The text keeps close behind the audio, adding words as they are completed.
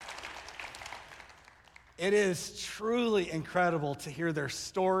It is truly incredible to hear their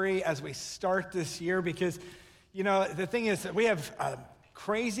story as we start this year because, the thing is that we have a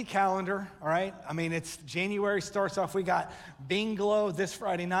crazy calendar, all right? I mean, it's January starts off. We got bingo this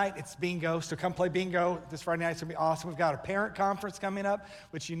Friday night. It's bingo, so come play bingo this Friday night. It's going to be awesome. We've got a parent conference coming up,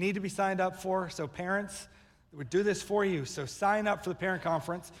 which you need to be signed up for. So parents, we do this for you. So sign up for the parent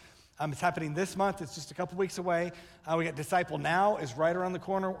conference. It's happening this month. It's just a couple weeks away. We got Disciple Now is right around the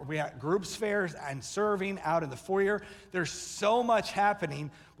corner. We got groups fairs and serving out in the foyer. There's so much happening,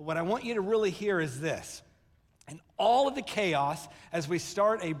 but what I want you to really hear is this. In all of the chaos, as we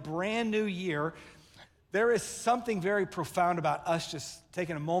start a brand new year, there is something very profound about us just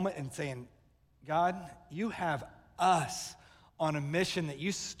taking a moment and saying, God, you have us on a mission that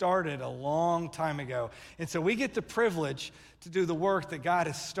you started a long time ago. And so we get the privilege to do the work that God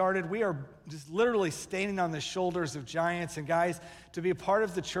has started. We are just literally standing on the shoulders of giants. And guys, to be a part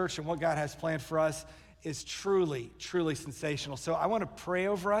of the church and what God has planned for us is truly, truly sensational. So I want to pray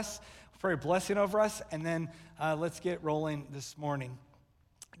over us, pray a blessing over us, and then let's get rolling this morning.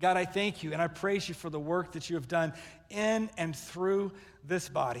 God, I thank you and I praise you for the work that you have done in and through this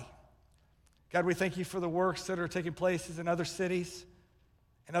body. God, we thank you for the works that are taking place in other cities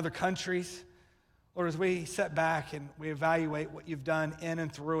and other countries. Lord, as we sit back and we evaluate what you've done in and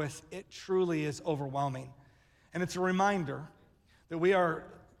through us, it truly is overwhelming. And it's a reminder that we are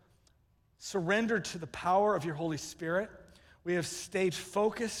surrendered to the power of your Holy Spirit. We have stayed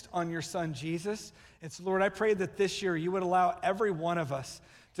focused on your Son, Jesus. And so, Lord, I pray that this year you would allow every one of us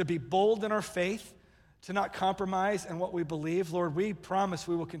to be bold in our faith, to not compromise in what we believe. Lord, we promise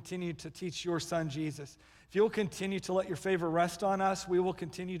we will continue to teach your Son, Jesus. If you'll continue to let your favor rest on us, we will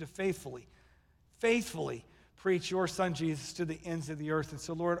continue to faithfully preach your Son, Jesus, to the ends of the earth. And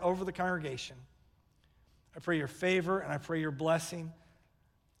so, Lord, over the congregation, I pray your favor and I pray your blessing,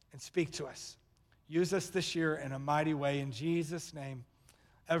 and speak to us. Use us this year in a mighty way. In Jesus' name,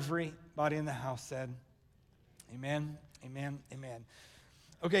 everybody in the house said, amen, amen, amen.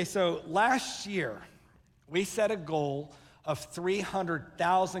 Okay, so last year, we set a goal of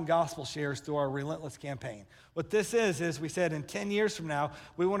 300,000 gospel shares through our Relentless campaign. What this is we said in 10 years from now,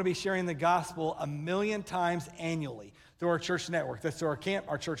 we want to be sharing the gospel 1 million times annually through our church network. That's through our camp,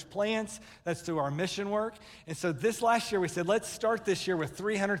 our church plans, that's through our mission work. And so this last year, we said, let's start this year with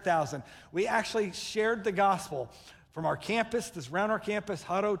 300,000. We actually shared the gospel from our campus, this around our campus,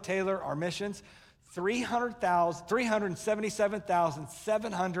 Hutto, Taylor, our missions,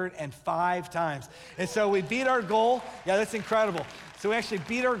 377,705 times. And so we beat our goal. Yeah, that's incredible. So we actually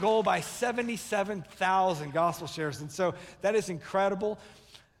beat our goal by 77,000 gospel shares. And so that is incredible.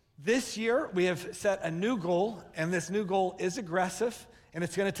 This year, we have set a new goal, and this new goal is aggressive, and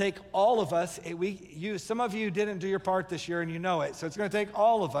it's going to take all of us. Some of you didn't do your part this year, and you know it. So it's going to take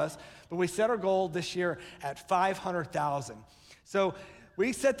all of us. But we set our goal this year at 500,000. So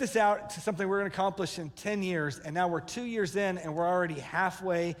we set this out to something we're going to accomplish in 10 years, and now we're 2 years in, and we're already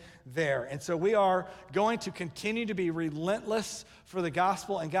halfway there. And so we are going to continue to be relentless for the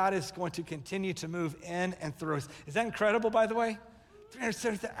gospel, and God is going to continue to move in and through us. Is that incredible, by the way?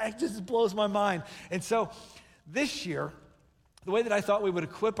 370,000, it just blows my mind. And so this year, the way that I thought we would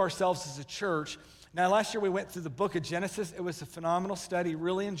equip ourselves as a church, now last year we went through the book of Genesis. It was a phenomenal study,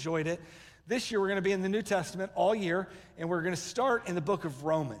 really enjoyed it. This year, we're going to be in the New Testament all year, and we're going to start in the book of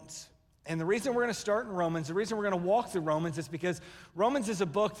Romans. And the reason we're going to start in Romans, the reason we're going to walk through Romans is because Romans is a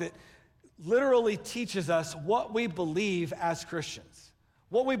book that literally teaches us what we believe as Christians,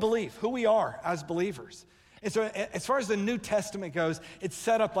 what we believe, who we are as believers. And so as far as the New Testament goes, it's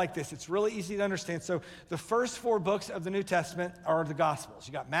set up like this. It's really easy to understand. So the first 4 books of the New Testament are the Gospels.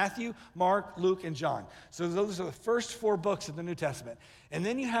 You got Matthew, Mark, Luke, and John. So those are the first 4 books of the New Testament. And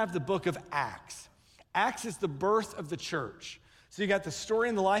then you have the book of Acts. Acts is the birth of the church. So you got the story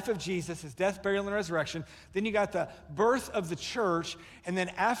in the life of Jesus, his death, burial, and resurrection. Then you got the birth of the church. And then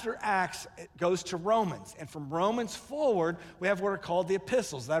after Acts, it goes to Romans. And from Romans forward, we have what are called the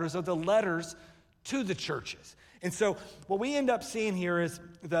epistles. That is the letters to the churches. And so what we end up seeing here is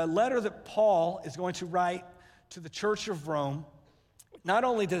the letter that Paul is going to write to the church of Rome. Not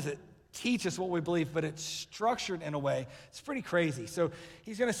only does it teach us what we believe, but it's structured in a way, it's pretty crazy. So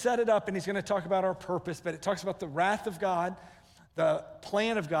he's going to set it up and he's going to talk about our purpose, but it talks about the wrath of God, the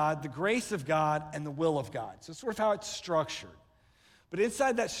plan of God, the grace of God, and the will of God. So it's sort of how it's structured. But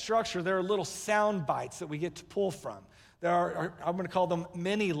inside that structure, there are little sound bites that we get to pull from. There are, I'm going to call them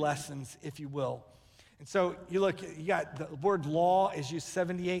mini lessons, if you will. And so you got the word law is used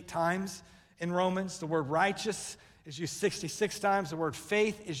 78 times in Romans. The word righteous is used 66 times. The word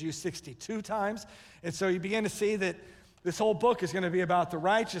faith is used 62 times. And so you begin to see that this whole book is going to be about the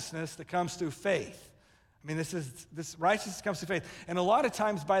righteousness that comes through faith. I mean, this righteousness comes through faith. And a lot of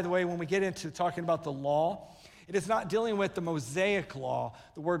times, by the way, when we get into talking about the law, it is not dealing with the Mosaic law.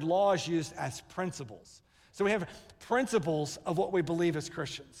 The word law is used as principles. So we have principles of what we believe as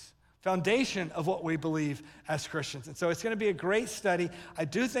Christians, foundation of what we believe as Christians. And so it's going to be a great study. I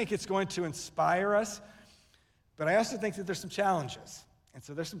do think it's going to inspire us, but I also think that there's some challenges. And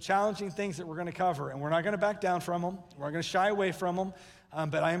so there's some challenging things that we're going to cover, and we're not going to back down from them. We're not going to shy away from them,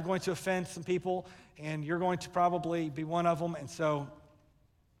 but I am going to offend some people, and you're going to probably be one of them, and so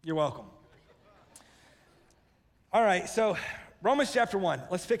you're welcome. All right, so Romans chapter 1.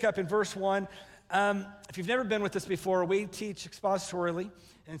 Let's pick up in verse 1. If you've never been with us before, we teach expositorily,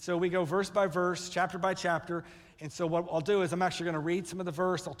 and so we go verse by verse, chapter by chapter, and so what I'll do is I'm actually going to read some of the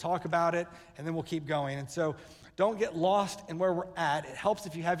verse, I'll talk about it, and then we'll keep going. And so don't get lost in where we're at. It helps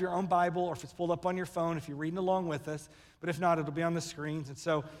if you have your own Bible or if it's pulled up on your phone, if you're reading along with us, but if not, it'll be on the screens. And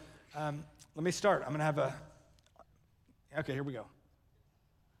so let me start. I'm going to okay, here we go.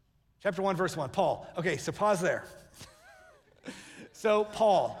 Chapter 1, verse 1, Paul. Okay, so pause there. So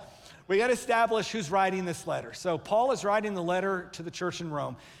Paul, we got to establish who's writing this letter. So Paul is writing the letter to the church in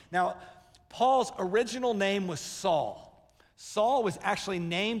Rome. Now, Paul's original name was Saul. Saul was actually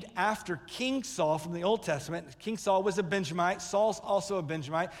named after King Saul from the Old Testament. King Saul was a Benjamite. Saul's also a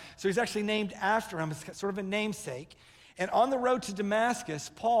Benjamite. So he's actually named after him. It's sort of a namesake. And on the road to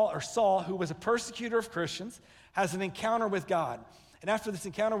Damascus, Saul, who was a persecutor of Christians, has an encounter with God. And after this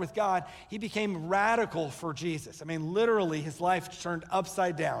encounter with God, he became radical for Jesus. I mean, literally, his life turned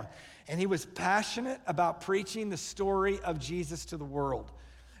upside down. And he was passionate about preaching the story of Jesus to the world.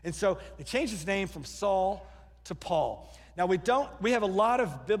 And so they changed his name from Saul to Paul. Now, we have a lot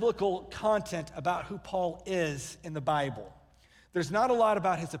of biblical content about who Paul is in the Bible. There's not a lot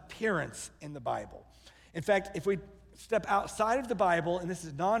about his appearance in the Bible. In fact, if we step outside of the Bible, and this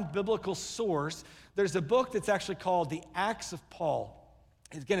is a non-biblical source, there's a book that's actually called The Acts of Paul.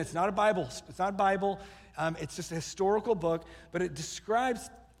 Again, it's not a Bible. It's just a historical book, but it describes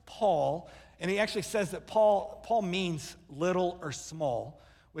Paul, and he actually says that Paul means little or small,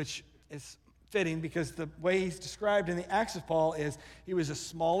 which is fitting because the way he's described in the Acts of Paul is he was a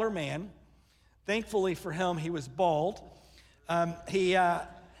smaller man. Thankfully for him, he was bald. He had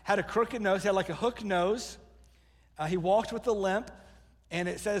a crooked nose. He had like a hook nose. He walked with a limp. And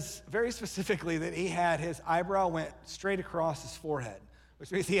it says very specifically that his eyebrow went straight across his forehead,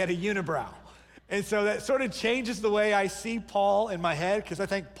 which means he had a unibrow. And so that sort of changes the way I see Paul in my head, because I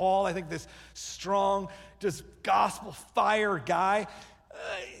think this strong, just gospel fire guy,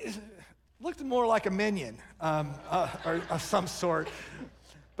 looked more like a minion or of some sort.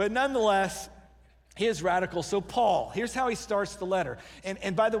 But nonetheless, he is radical. So Paul, here's how he starts the letter.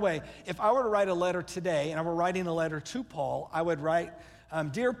 And by the way, if I were to write a letter today, and I were writing a letter to Paul, I would write,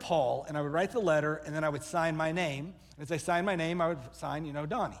 Dear Paul, and I would write the letter, and then I would sign my name. And as I signed my name, I would sign,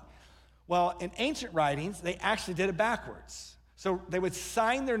 Donnie. Well, in ancient writings, they actually did it backwards. So they would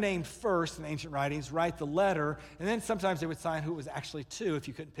sign their name first in ancient writings, write the letter, and then sometimes they would sign who it was actually to if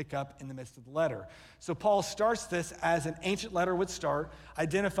you couldn't pick up in the midst of the letter. So Paul starts this as an ancient letter would start,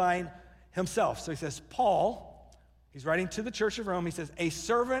 identifying himself. So he says, Paul, he's writing to the church of Rome, he says, a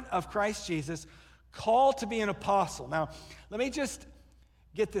servant of Christ Jesus, called to be an apostle. Now, let me just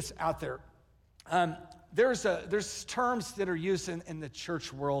get this out there. There's terms that are used in the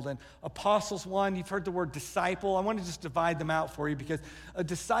church world, and apostles one, you've heard the word disciple. I want to just divide them out for you because a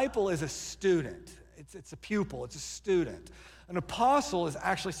disciple is a student. It's a pupil, it's a student. An apostle is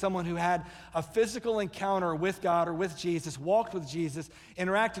actually someone who had a physical encounter with God or with Jesus, walked with Jesus,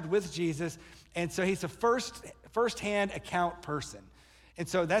 interacted with Jesus, and so he's a first-hand account person. And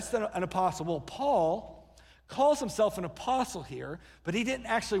so that's an apostle. Well, Paul calls himself an apostle here, but he didn't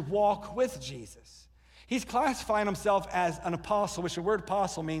actually walk with Jesus. He's classifying himself as an apostle, which the word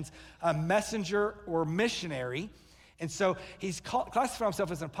apostle means a messenger or missionary. And so he's classifying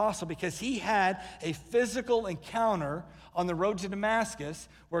himself as an apostle because he had a physical encounter on the road to Damascus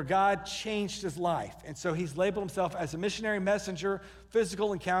where God changed his life. And so he's labeled himself as a missionary, messenger,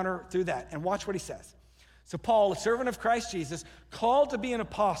 physical encounter through that. And watch what he says. So Paul, a servant of Christ Jesus, called to be an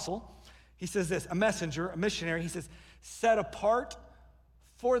apostle, he says this, a messenger, a missionary, he says, set apart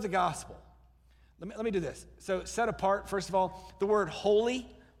for the gospel. Let me do this. So set apart, first of all, the word holy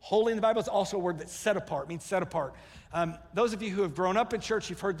in the Bible is also a word that's set apart, means set apart. Those of you who have grown up in church,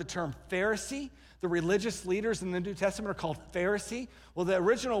 you've heard the term Pharisee. The religious leaders in the New Testament are called Pharisee. Well, the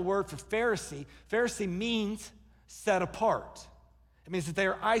original word for Pharisee means set apart. It means that they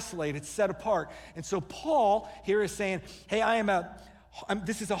are isolated, set apart. And so Paul here is saying, hey,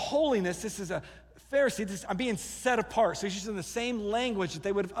 this is a holiness, this is a Pharisee, I'm being set apart. So he's using the same language that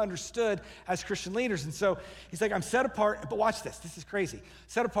they would have understood as Christian leaders. And so he's like, I'm set apart, but watch this. This is crazy.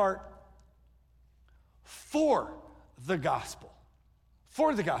 Set apart for the gospel.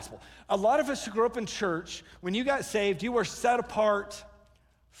 For the gospel. A lot of us who grew up in church, when you got saved, you were set apart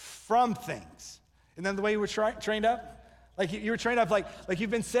from things. Isn't that the way you were trained up? Like you were trained up like you've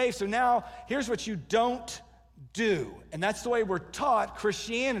been saved, so now here's what you don't do. And that's the way we're taught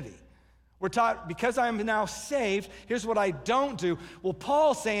Christianity. We're taught, because I'm now saved, here's what I don't do. Well,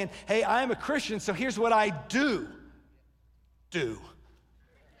 Paul's saying, hey, I am a Christian, so here's what I do.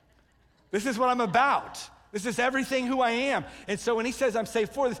 This is what I'm about. This is everything who I am. And so when he says I'm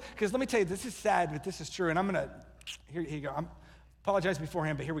saved for this, because let me tell you, this is sad, but this is true. And I'm going to, here you go. I apologize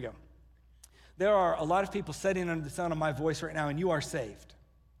beforehand, but here we go. There are a lot of people sitting under the sound of my voice right now, and you are saved.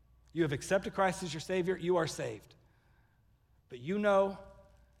 You have accepted Christ as your Savior. You are saved. But you know,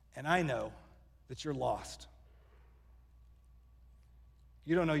 and I know, that you're lost.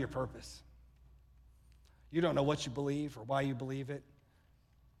 You don't know your purpose. You don't know what you believe or why you believe it.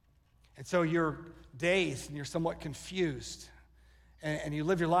 And so you're dazed and you're somewhat confused. And you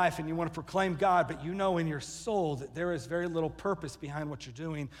live your life and you want to proclaim God, but you know in your soul that there is very little purpose behind what you're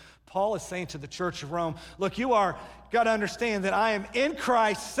doing. Paul is saying to the church of Rome, look, got to understand that I am in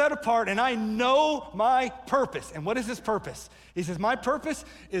Christ, set apart, and I know my purpose. And what is his purpose? He says, my purpose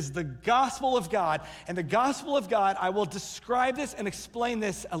is the gospel of God. And the gospel of God, I will describe this and explain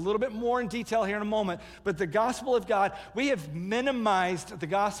this a little bit more in detail here in a moment. But the gospel of God, we have minimized the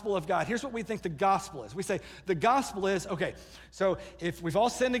gospel of God. Here's what we think the gospel is. We say the gospel is, okay, so if we've all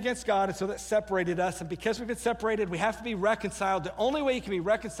sinned against God, and so that separated us, and because we've been separated, we have to be reconciled. The only way you can be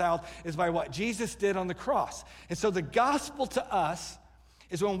reconciled is by what Jesus did on the cross. And so the gospel to us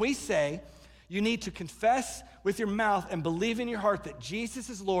is when we say, you need to confess with your mouth and believe in your heart that Jesus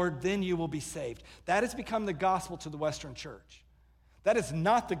is Lord, then you will be saved. That has become the gospel to the Western church. That is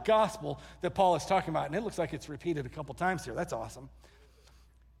not the gospel that Paul is talking about, and it looks like it's repeated a couple times here. That's awesome.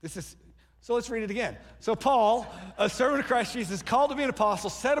 So let's read it again. So Paul, a servant of Christ Jesus, called to be an apostle,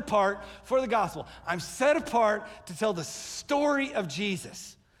 set apart for the gospel. I'm set apart to tell the story of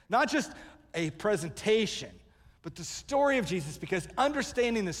Jesus, not just a presentation, but the story of Jesus, because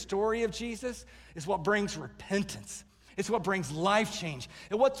understanding the story of Jesus is what brings repentance. It's what brings life change.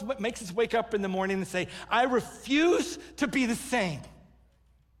 It's what makes us wake up in the morning and say, I refuse to be the same.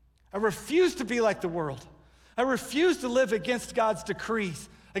 I refuse to be like the world. I refuse to live against God's decrees,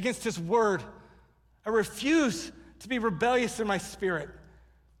 against his word. I refuse to be rebellious in my spirit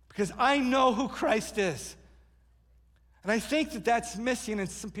because I know who Christ is. And I think that that's missing in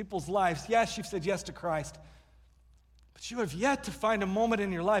some people's lives. Yes, you've said yes to Christ, but you have yet to find a moment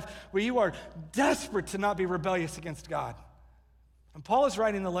in your life where you are desperate to not be rebellious against God. And Paul is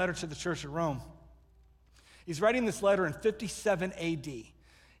writing the letter to the church at Rome. He's writing this letter in 57 AD.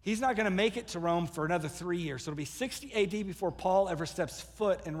 He's not going to make it to Rome for another 3 years. So it'll be 60 AD before Paul ever steps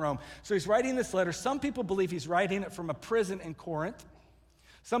foot in Rome. So he's writing this letter. Some people believe he's writing it from a prison in Corinth.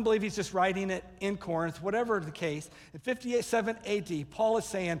 Some believe he's just writing it in Corinth. Whatever the case, in 57 AD, Paul is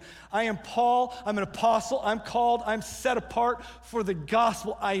saying, I am Paul, I'm an apostle, I'm called, I'm set apart for the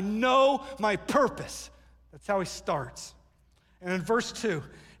gospel. I know my purpose. That's how he starts. And in verse 2,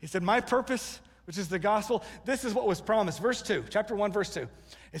 he said, my purpose, which is the gospel, this is what was promised. Verse 2, chapter 1, verse 2.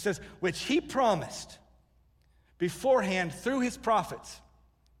 It says, which he promised beforehand through his prophets.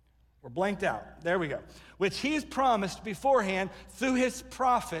 We're blanked out. There we go. Which he has promised beforehand through his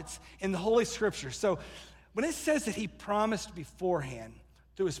prophets in the Holy Scripture. So when it says that he promised beforehand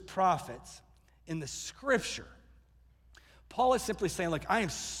through his prophets in the Scripture, Paul is simply saying, look, I am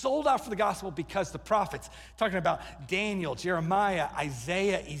sold out for the gospel because the prophets, talking about Daniel, Jeremiah,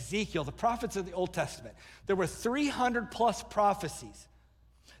 Isaiah, Ezekiel, the prophets of the Old Testament, there were 300 plus prophecies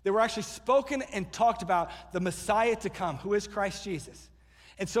that were actually spoken and talked about the Messiah to come, who is Christ Jesus.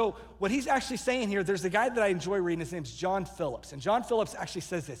 And so what he's actually saying here, there's a guy that I enjoy reading, his name's John Phillips. And John Phillips actually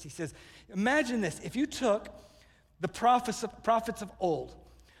says this. He says, imagine this, if you took the prophets of old,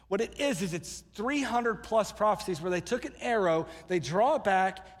 what it is it's 300 plus prophecies where they took an arrow, they draw it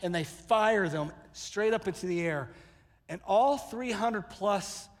back, and they fire them straight up into the air. And all 300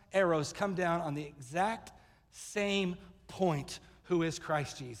 plus arrows come down on the exact same point, who is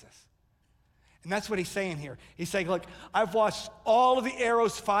Christ Jesus. And that's what he's saying here. He's saying, look, I've watched all of the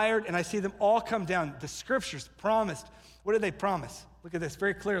arrows fired, and I see them all come down. The Scriptures promised. What did they promise? Look at this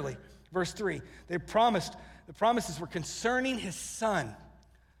very clearly. Verse 3. They promised, the promises were concerning his son.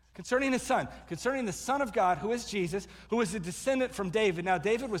 Concerning his son. Concerning the Son of God, who is Jesus, who is a descendant from David. Now,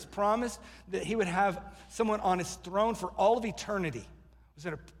 David was promised that he would have someone on his throne for all of eternity. It was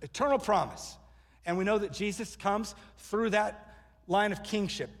an eternal promise. And we know that Jesus comes through that line of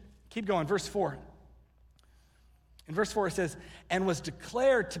kingship. Keep going, verse 4. In verse 4 it says, and was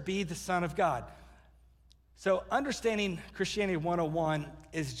declared to be the Son of God. So understanding Christianity 101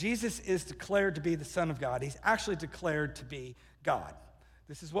 is Jesus is declared to be the Son of God. He's actually declared to be God.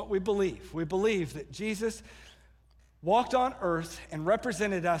 This is what we believe. We believe that Jesus walked on earth and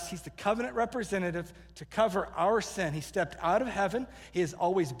represented us. He's the covenant representative to cover our sin. He stepped out of heaven. He has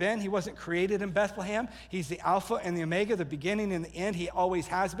always been. He wasn't created in Bethlehem. He's the Alpha and the Omega, the beginning and the end. He always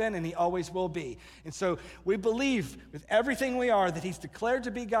has been and he always will be. And so we believe with everything we are that he's declared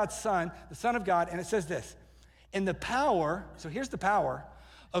to be God's Son, the Son of God. And it says this, in the power, so here's the power,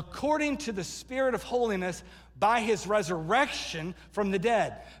 according to the Spirit of holiness by his resurrection from the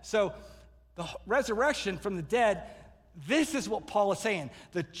dead. So the resurrection from the dead, this is what Paul is saying.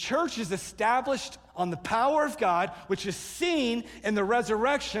 The church is established on the power of God, which is seen in the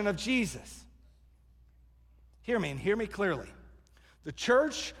resurrection of Jesus. Hear me and hear me clearly. The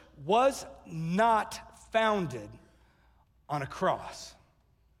church was not founded on a cross.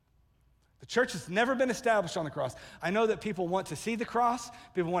 The church has never been established on the cross. I know that people want to see the cross.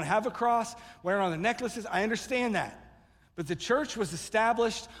 People want to have a cross, wear it on their necklaces. I understand that. But the church was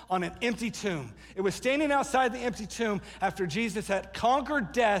established on an empty tomb. It was standing outside the empty tomb after Jesus had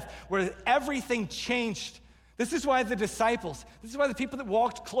conquered death, where everything changed. This is why the disciples, this is why the people that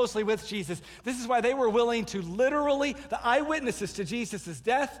walked closely with Jesus, this is why they were willing to literally, the eyewitnesses to Jesus'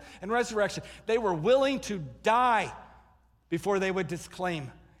 death and resurrection, they were willing to die before they would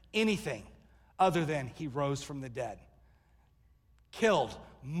disclaim anything other than he rose from the dead. Killed,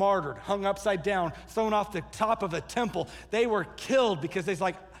 martyred, hung upside down, thrown off the top of a temple. They were killed because they're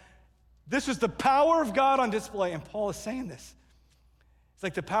like, this was the power of God on display. And Paul is saying this. It's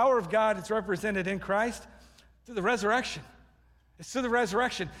like the power of God is represented in Christ through the resurrection. It's through the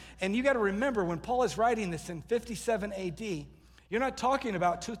resurrection. And you got to remember, when Paul is writing this in 57 AD, you're not talking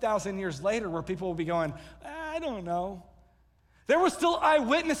about 2,000 years later where people will be going, I don't know. There were still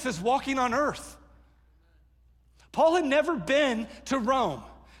eyewitnesses walking on earth. Paul had never been to Rome.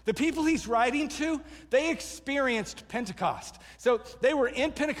 The people he's writing to, they experienced Pentecost. So they were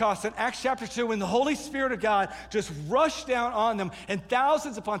in Pentecost in Acts chapter 2 when the Holy Spirit of God just rushed down on them and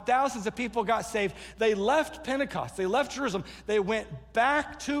thousands upon thousands of people got saved. They left Pentecost. They left Jerusalem. They went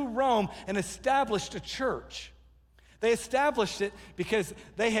back to Rome and established a church. They established it because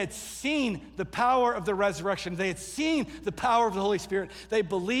they had seen the power of the resurrection. They had seen the power of the Holy Spirit. They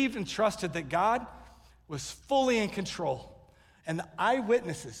believed and trusted that God was fully in control. And the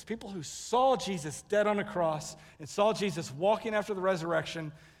eyewitnesses, people who saw Jesus dead on a cross and saw Jesus walking after the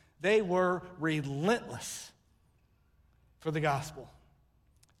resurrection, they were relentless for the gospel.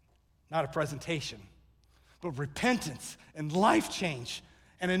 Not a presentation, but repentance and life change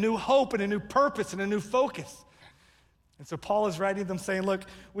and a new hope and a new purpose and a new focus. And so Paul is writing them saying, look,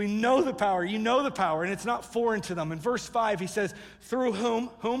 we know the power, you know the power, and it's not foreign to them. In verse 5, he says, through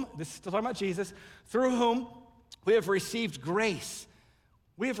whom, this is still talking about Jesus, through whom we have received grace.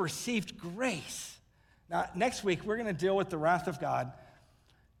 We have received grace. Now, next week, we're going to deal with the wrath of God,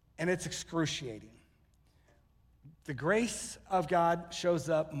 and it's excruciating. The grace of God shows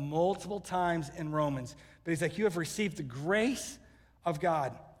up multiple times in Romans, but he's like, you have received the grace of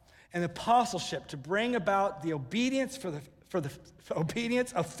God and apostleship to bring about the obedience for the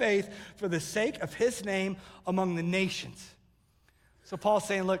obedience of faith for the sake of his name among the nations. So Paul's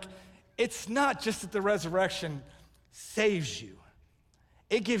saying, look, it's not just that the resurrection saves you.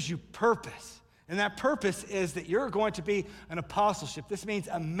 It gives you purpose. And that purpose is that you're going to be an apostleship. This means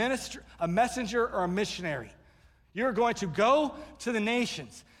a messenger or a missionary. You're going to go to the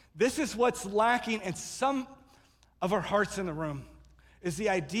nations. This is what's lacking in some of our hearts in the room, is the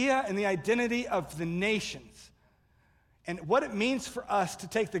idea and the identity of the nations. And what it means for us to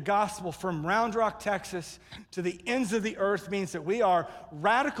take the gospel from Round Rock, Texas to the ends of the earth means that we are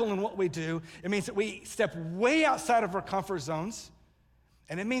radical in what we do. It means that we step way outside of our comfort zones.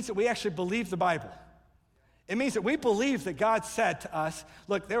 And it means that we actually believe the Bible. It means that we believe that God said to us,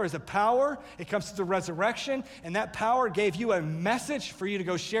 look, there is a power, it comes through the resurrection, and that power gave you a message for you to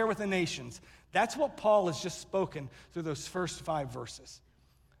go share with the nations. That's what Paul has just spoken through those first 5 verses.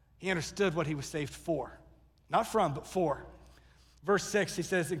 He understood what he was saved for. Not from, but for. Verse 6, he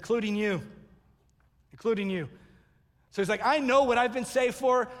says, including you. Including you. So he's like, I know what I've been saved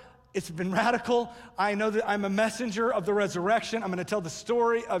for. It's been radical. I know that I'm a messenger of the resurrection. I'm going to tell the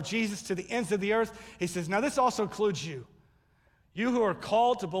story of Jesus to the ends of the earth. He says, now this also includes you. You who are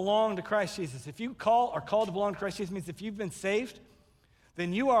called to belong to Christ Jesus. If you are called to belong to Christ Jesus, means if you've been saved,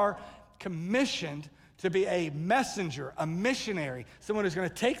 then you are commissioned to be a messenger, a missionary, someone who's going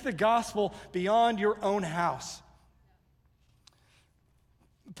to take the gospel beyond your own house.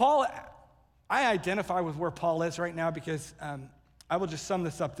 Paul, I identify with where Paul is right now because I will just sum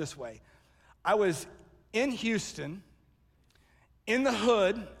this up this way. I was in Houston, in the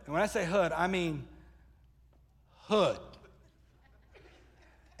hood, and when I say hood, I mean hood.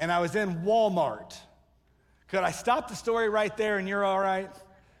 And I was in Walmart. Could I stop the story right there and you're all right?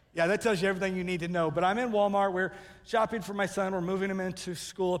 Yeah, that tells you everything you need to know. But I'm in Walmart. We're shopping for my son. We're moving him into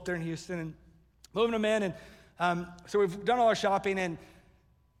school up there in Houston and moving him in. And so we've done all our shopping. And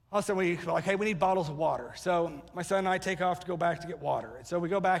all of a sudden we're like, hey, we need bottles of water. So my son and I take off to go back to get water. And so we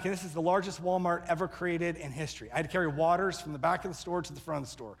go back, and this is the largest Walmart ever created in history. I had to carry waters from the back of the store to the front of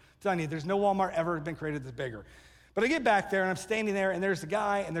the store. I'm telling you, there's no Walmart ever been created that's bigger. But I get back there, and I'm standing there, and there's a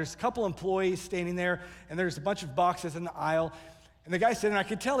guy, and there's a couple employees standing there, and there's a bunch of boxes in the aisle. And the guy sitting there, I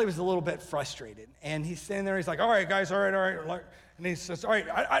could tell he was a little bit frustrated. And he's standing there, he's like, all right, guys, all right. And he says, all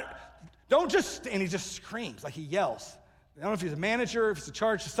right, don't just, and he just screams, like he yells. I don't know if he's a manager, if he's in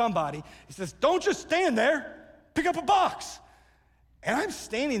charge of somebody. He says, don't just stand there, pick up a box. And I'm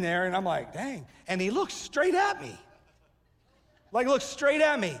standing there, and I'm like, dang. And he looks straight at me. Like, looks straight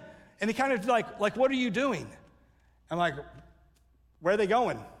at me. And he kind of like, what are you doing? I'm like, where are they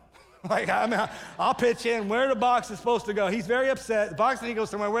going? Like, I'll pitch in where the box is supposed to go. He's very upset. The box needs to go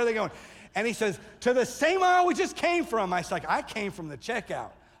somewhere. Where are they going? And he says, to the same aisle we just came from. I was like, I came from the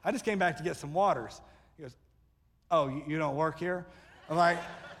checkout. I just came back to get some waters. He goes, oh, you don't work here? I'm like,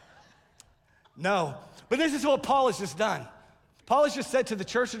 no. But this is what Paul has just done. Paul has just said to the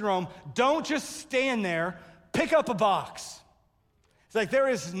church in Rome, don't just stand there, pick up a box. It's like there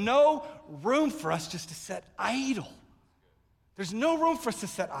is no room for us just to sit idle. There's no room for us to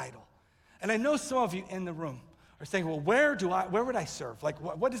sit idle. And I know some of you in the room are saying, well, where would I serve? Like,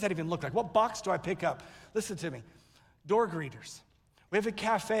 what does that even look like? What box do I pick up? Listen to me. Door greeters. We have a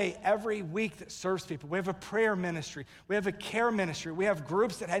cafe every week that serves people. We have a prayer ministry. We have a care ministry. We have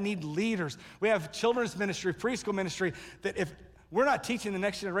groups that need leaders. We have children's ministry, preschool ministry, that if we're not teaching the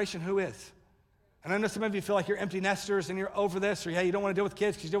next generation, who is? And I know some of you feel like you're empty nesters and you're over this, or you don't want to deal with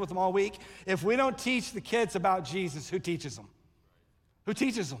kids because you deal with them all week. If we don't teach the kids about Jesus, who teaches them? Who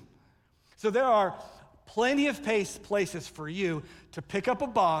teaches them? So there are plenty of places for you to pick up a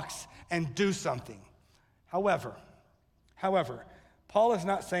box and do something. However, Paul is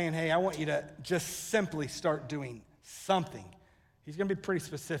not saying, hey, I want you to just simply start doing something. He's going to be pretty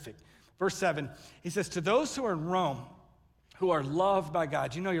specific. Verse 7, he says, to those who are in Rome, who are loved by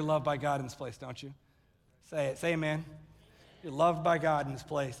God. You know you're loved by God in this place, don't you? Say it. Say amen. You're loved by God in this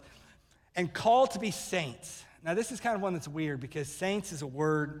place. And called to be saints. Now, this is kind of one that's weird because saints is a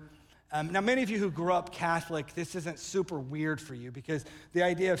word. Now, many of you who grew up Catholic, this isn't super weird for you because the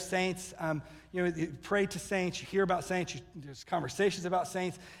idea of saints, you pray to saints, you hear about saints, there's conversations about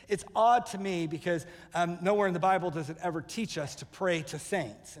saints. It's odd to me because nowhere in the Bible does it ever teach us to pray to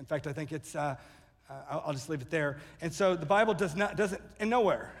saints. In fact, I think it's, I'll just leave it there. And so the Bible doesn't, and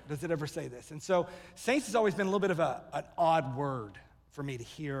nowhere does it ever say this. And so saints has always been a little bit of an odd word for me to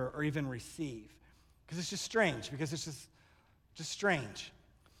hear or even receive. Because it's just strange, because it's just strange.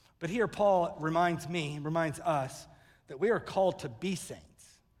 But here Paul reminds us that we are called to be saints.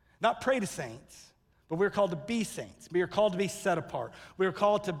 Not pray to saints, but we're called to be saints. We are called to be set apart. We are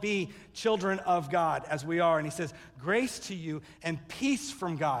called to be children of God as we are. And he says, grace to you and peace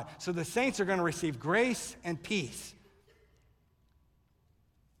from God. So the saints are going to receive grace and peace.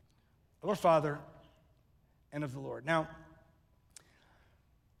 Of our Father and of the Lord. Now,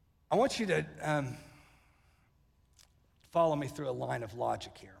 I want you to follow me through a line of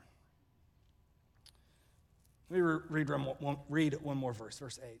logic here. Let me read one more verse,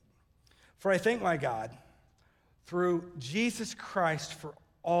 verse 8. For I thank my God through Jesus Christ for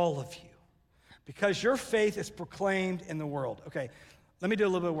all of you, because your faith is proclaimed in the world. Okay, let me do a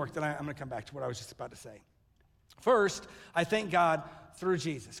little bit of work, then I'm going to come back to what I was just about to say. First, I thank God through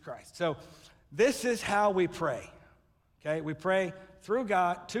Jesus Christ. So this is how we pray, okay? We pray through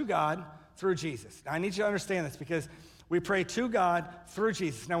God, to God, through Jesus. Now, I need you to understand this because we pray to God through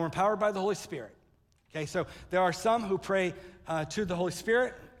Jesus. Now, we're empowered by the Holy Spirit. Okay, so there are some who pray to the Holy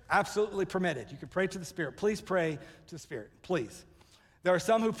Spirit, absolutely permitted. You can pray to the Spirit. Please pray to the Spirit, please. There are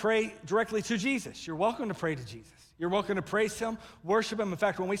some who pray directly to Jesus. You're welcome to pray to Jesus. You're welcome to praise him, worship him. In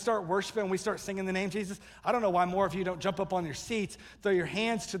fact, when we start worshiping, when we start singing the name Jesus, I don't know why more of you don't jump up on your seats, throw your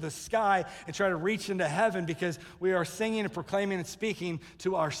hands to the sky, and try to reach into heaven because we are singing and proclaiming and speaking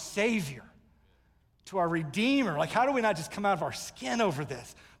to our Savior, to our Redeemer. Like, how do we not just come out of our skin over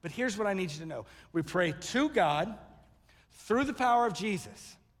this? But here's what I need you to know. We pray to God through the power of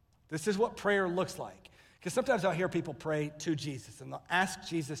Jesus. This is what prayer looks like. Because sometimes I'll hear people pray to Jesus, and they'll ask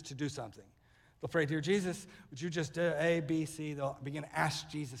Jesus to do something. They'll pray, dear Jesus, would you just do A, B, C? They'll begin to ask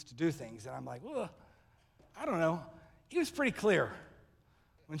Jesus to do things. And I'm like, well, I don't know. He was pretty clear.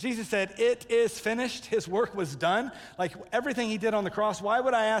 When Jesus said, it is finished, his work was done, like everything he did on the cross, why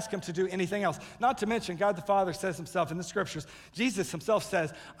would I ask him to do anything else? Not to mention, God the Father says himself in the scriptures, Jesus himself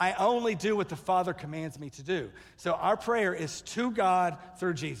says, I only do what the Father commands me to do. So our prayer is to God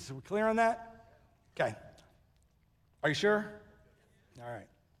through Jesus. Are we clear on that? Okay. Are you sure? All right.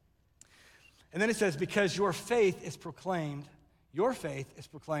 And then it says, because your faith is proclaimed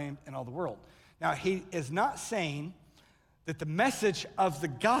in all the world. Now, he is not saying that the message of the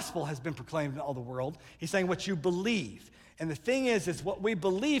gospel has been proclaimed in all the world. He's saying what you believe. And the thing is what we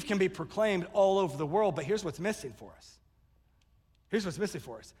believe can be proclaimed all over the world, but here's what's missing for us.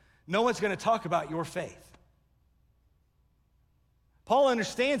 No one's going to talk about your faith. Paul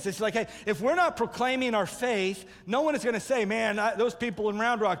understands this. He's like, hey, if we're not proclaiming our faith, no one is going to say, man, those people in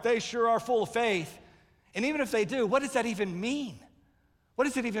Round Rock, they sure are full of faith. And even if they do, what does that even mean? What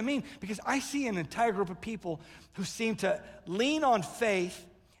does it even mean? Because I see an entire group of people who seem to lean on faith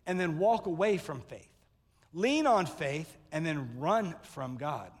and then walk away from faith. Lean on faith and then run from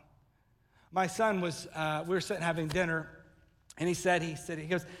God. My son was, we were sitting having dinner, and he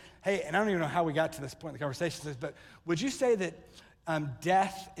goes, hey, and I don't even know how we got to this point in the conversation, but would you say that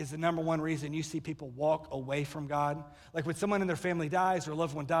death is the number one reason you see people walk away from God? Like when someone in their family dies or a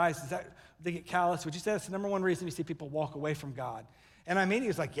loved one dies, they get callous? Would you say that's the number one reason you see people walk away from God? And I mean, he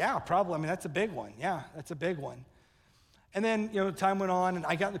was like, yeah, probably. I mean, that's a big one. Yeah, that's a big one. And then, time went on, and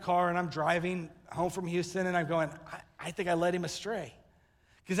I got in the car, and I'm driving home from Houston, and I'm going, I think I led him astray.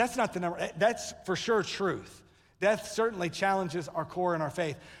 Because that's not the number. That's for sure truth. Death certainly challenges our core and our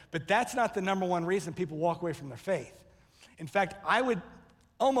faith, but that's not the number one reason people walk away from their faith. In fact, I would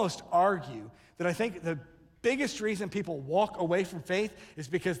almost argue that I think the biggest reason people walk away from faith is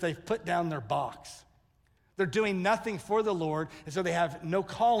because they've put down their box. They're doing nothing for the Lord, and so they have no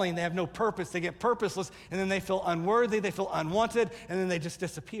calling, they have no purpose, they get purposeless, and then they feel unworthy, they feel unwanted, and then they just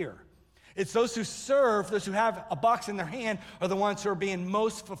disappear. It's those who serve, those who have a box in their hand, are the ones who are being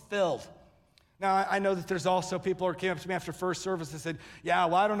most fulfilled. Now, I know that there's also people who came up to me after first service and said, yeah,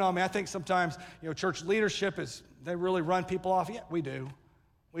 well, I don't know, I mean, I think sometimes, church leadership they really run people off. Yeah, we do.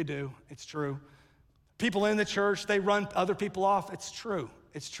 It's true. People in the church, they run other people off. It's true.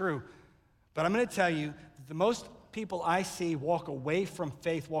 But I'm going to tell you that the most people I see walk away from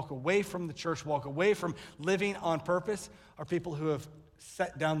faith, walk away from the church, walk away from living on purpose are people who have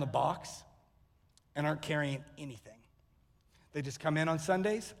set down the box and aren't carrying anything. They just come in on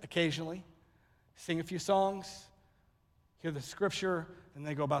Sundays occasionally, sing a few songs, hear the scripture, and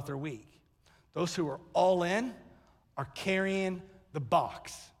they go about their week. Those who are all in are carrying the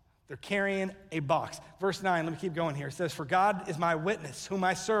box. They're carrying a box. Verse 9, let me keep going here. It says, for God is my witness, whom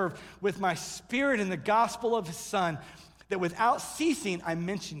I serve with my spirit in the gospel of his Son, that without ceasing I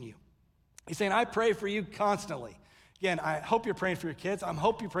mention you. He's saying, I pray for you constantly. Again, I hope you're praying for your kids. I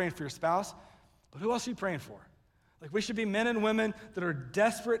hope you're praying for your spouse. But who else are you praying for? Like, we should be men and women that are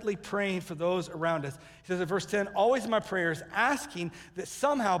desperately praying for those around us. He says in verse 10, always in my prayers, asking that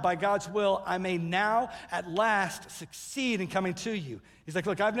somehow by God's will I may now at last succeed in coming to you. He's like,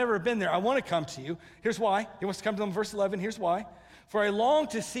 look, I've never been there. I want to come to you. Here's why. He wants to come to them. Verse 11, here's why. For I long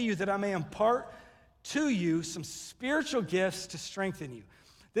to see you that I may impart to you some spiritual gifts to strengthen you.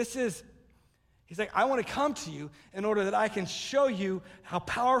 He's like, I want to come to you in order that I can show you how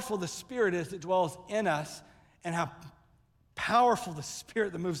powerful the Spirit is that dwells in us, and how powerful the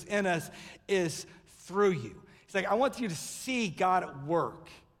Spirit that moves in us is through you. He's like, I want you to see God at work.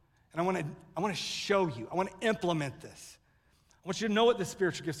 And I want to show you. I want to implement this. I want you to know what the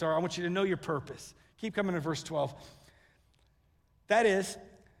spiritual gifts are. I want you to know your purpose. Keep coming to verse 12. That is,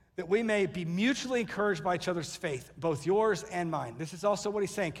 that we may be mutually encouraged by each other's faith, both yours and mine. This is also what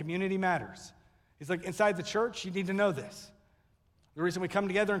he's saying. Community matters. He's like, inside the church, you need to know this. The reason we come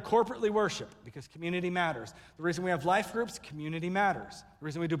together and corporately worship, because community matters. The reason we have life groups, community matters. The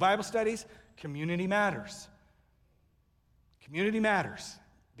reason we do Bible studies, community matters. Community matters.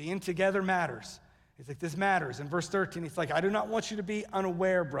 Being together matters. He's like, this matters. In verse 13, he's like, I do not want you to be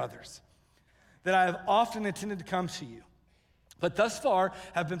unaware, brothers, that I have often intended to come to you, but thus far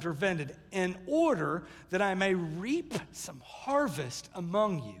have been prevented, in order that I may reap some harvest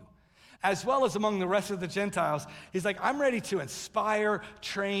among you, as well as among the rest of the Gentiles. He's like, I'm ready to inspire,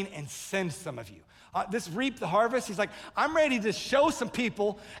 train, and send some of you. This reap the harvest, he's like, I'm ready to show some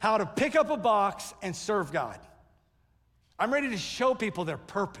people how to pick up a box and serve God. I'm ready to show people their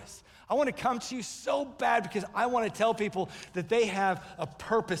purpose. I want to come to you so bad because I want to tell people that they have a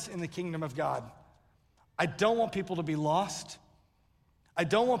purpose in the kingdom of God. I don't want people to be lost. I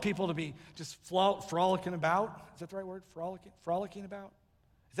don't want people to be just frolicking about. Is that the right word? Frolicking about?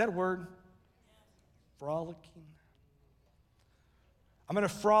 Is that a word? Frolicking. I'm going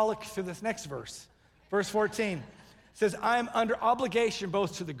to frolic through this next verse. Verse 14 says, I am under obligation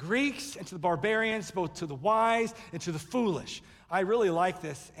both to the Greeks and to the barbarians, both to the wise and to the foolish. I really like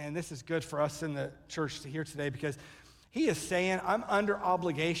this, and this is good for us in the church to hear today, because he is saying, I'm under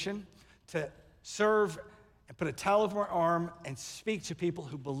obligation to serve and put a towel over my arm and speak to people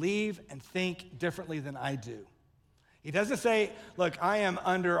who believe and think differently than I do. He doesn't say, look, I am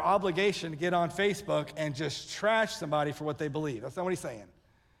under obligation to get on Facebook and just trash somebody for what they believe. That's not what he's saying.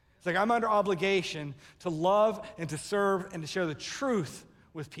 It's like, I'm under obligation to love and to serve and to share the truth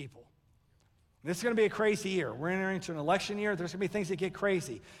with people. This is going to be a crazy year. We're entering into an election year. There's going to be things that get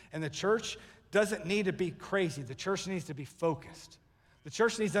crazy. And the church doesn't need to be crazy. The church needs to be focused. The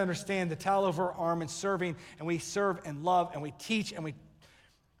church needs to understand the towel over our arm and serving, and we serve and love and we teach, and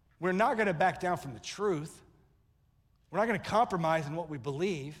we're not going to back down from the truth. We're not going to compromise in what we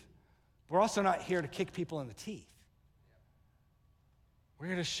believe. We're also not here to kick people in the teeth. We're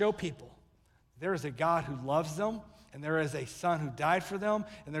here to show people there is a God who loves them, and there is a Son who died for them,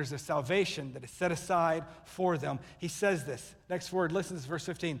 and there's a salvation that is set aside for them. He says this. Next word, listen to this, verse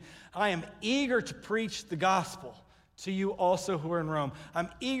 15. I am eager to preach the gospel to you also who are in Rome. I'm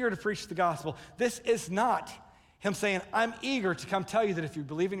eager to preach the gospel. This is not him saying, I'm eager to come tell you that if you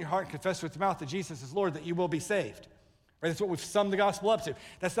believe in your heart and confess with your mouth that Jesus is Lord, that you will be saved. Right? That's what we've summed the gospel up to.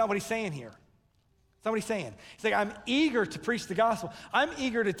 That's not what he's saying here. That's not what he's saying. He's like, I'm eager to preach the gospel. I'm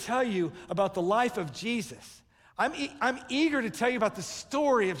eager to tell you about the life of Jesus. I'm eager to tell you about the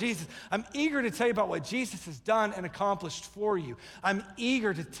story of Jesus. I'm eager to tell you about what Jesus has done and accomplished for you. I'm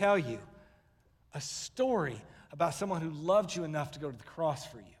eager to tell you a story about someone who loved you enough to go to the cross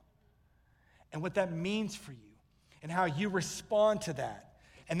for you, and what that means for you, and how you respond to that.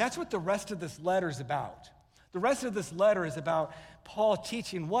 And that's what the rest of this letter is about. The rest of this letter is about Paul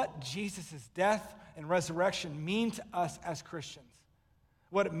teaching what Jesus' death and resurrection mean to us as Christians,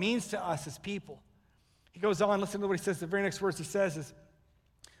 what it means to us as people. He goes on, listen to what he says. The very next words he says is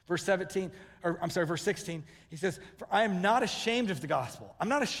verse 16. He says, for I am not ashamed of the gospel. I'm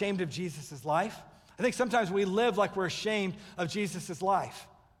not ashamed of Jesus' life. I think sometimes we live like we're ashamed of Jesus' life.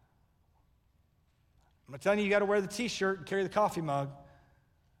 I'm not telling you got to wear the t-shirt and carry the coffee mug,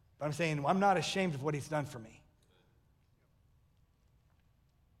 but I'm saying I'm not ashamed of what he's done for me.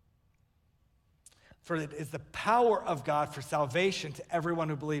 For it is the power of God for salvation to everyone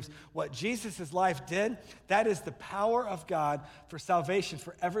who believes. What Jesus' life did, that is the power of God for salvation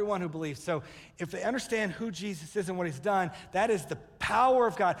for everyone who believes. So if they understand who Jesus is and what he's done, that is the power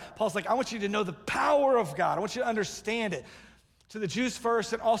of God. Paul's like, I want you to know the power of God. I want you to understand it. To the Jews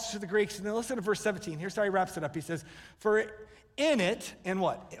first and also to the Greeks. And then listen to verse 17. Here's how he wraps it up. He says, for in it, and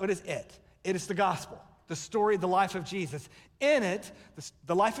what? What is it? It is the gospel. The story, the life of Jesus. In it,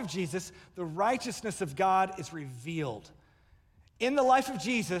 the life of Jesus, the righteousness of God is revealed. In the life of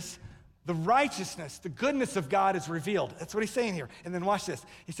Jesus, the righteousness, the goodness of God is revealed. That's what he's saying here. And then watch this.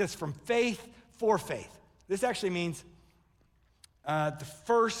 He says, from faith for faith. This actually means the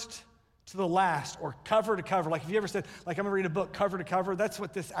first to the last, or cover to cover. Like if you ever said, like I'm gonna read a book cover to cover, that's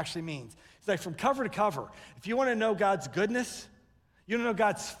what this actually means. It's like from cover to cover. If you wanna know God's goodness, you wanna know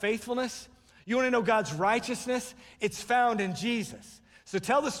God's faithfulness, you want to know God's righteousness? It's found in Jesus. So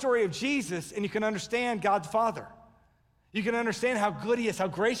tell the story of Jesus and you can understand God the Father. You can understand how good he is, how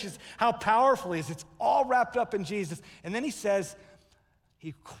gracious, how powerful he is. It's all wrapped up in Jesus. And then he says,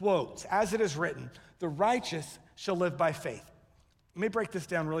 he quotes, as it is written, the righteous shall live by faith. Let me break this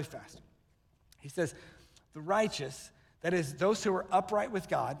down really fast. He says, the righteous, that is those who are upright with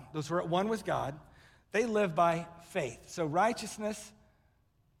God, those who are at one with God, they live by faith. So righteousness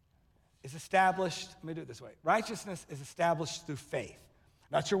is established, let me do it this way. Righteousness is established through faith.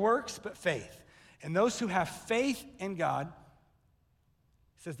 Not your works, but faith. And those who have faith in God,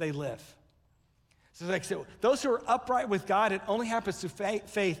 says they live. So those who are upright with God, it only happens through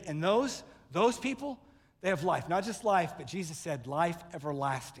faith. And those people, they have life. Not just life, but Jesus said life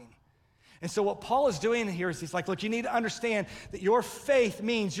everlasting. And so what Paul is doing here is he's like, look, you need to understand that your faith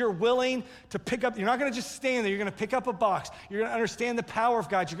means you're willing to pick up, you're not gonna just stand there, you're gonna pick up a box. You're gonna understand the power of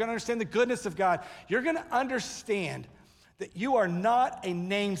God. You're gonna understand the goodness of God. You're gonna understand that you are not a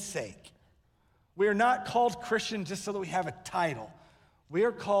namesake. We are not called Christian just so that we have a title. We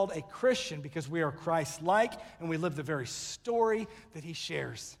are called a Christian because we are Christ-like and we live the very story that he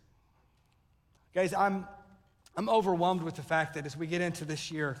shares. Guys, I'm overwhelmed with the fact that as we get into this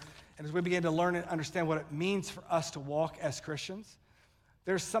year, and as we begin to learn and understand what it means for us to walk as Christians,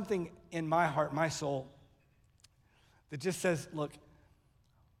 there's something in my heart, my soul, that just says, look,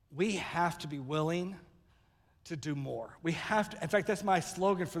 we have to be willing to do more. We have to, in fact, that's my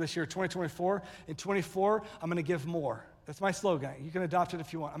slogan for this year, 2024. In 24, I'm gonna give more. That's my slogan. You can adopt it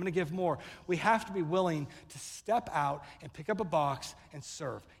if you want. I'm gonna give more. We have to be willing to step out and pick up a box and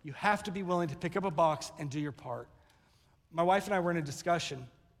serve. You have to be willing to pick up a box and do your part. My wife and I were in a discussion.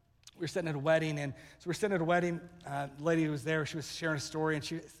 We were sitting at a wedding, and so we're sitting at a wedding. The lady who was there, she was sharing a story, and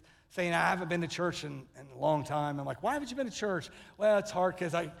she was saying, I haven't been to church in a long time. I'm like, why haven't you been to church? Well, it's hard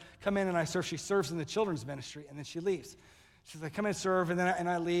because I come in and I serve. She serves in the children's ministry, and then she leaves. She says, I come in and serve, and then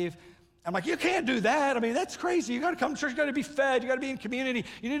I leave. I'm like, you can't do that. I mean, that's crazy. You got to come to church. You got to be fed. You got to be in community.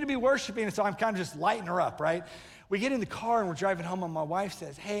 You need to be worshiping. And so I'm kind of just lighting her up, right? We get in the car, and we're driving home, and my wife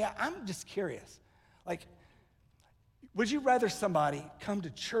says, hey, I'm just curious. Like, would you rather somebody come to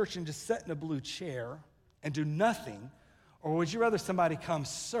church and just sit in a blue chair and do nothing, or would you rather somebody come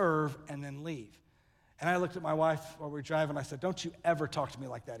serve and then leave? And I looked at my wife while we were driving. I said, don't you ever talk to me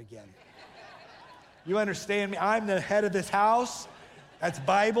like that again. You understand me? I'm the head of this house. That's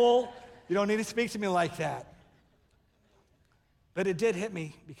Bible. You don't need to speak to me like that. But it did hit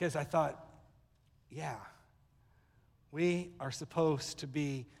me because I thought, yeah, we are supposed to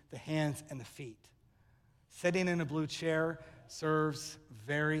be the hands and the feet. Sitting in a blue chair serves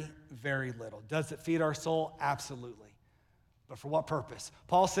very, very little. Does it feed our soul? Absolutely. But for what purpose?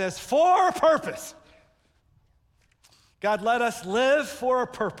 Paul says, for a purpose. God, let us live for a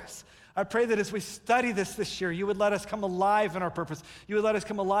purpose. I pray that as we study this year, you would let us come alive in our purpose. You would let us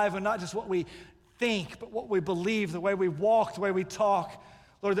come alive in not just what we think, but what we believe, the way we walk, the way we talk.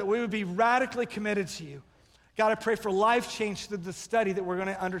 Lord, that we would be radically committed to you. God, I pray for life change through the study that we're going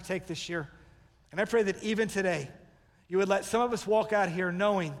to undertake this year. And I pray that even today, you would let some of us walk out here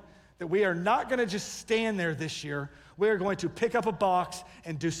knowing that we are not going to just stand there this year. We are going to pick up a box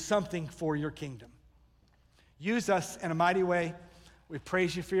and do something for your kingdom. Use us in a mighty way. We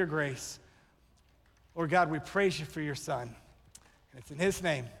praise you for your grace. Lord God, we praise you for your Son. And it's in his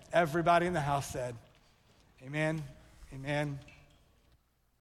name, everybody in the house said, amen, amen.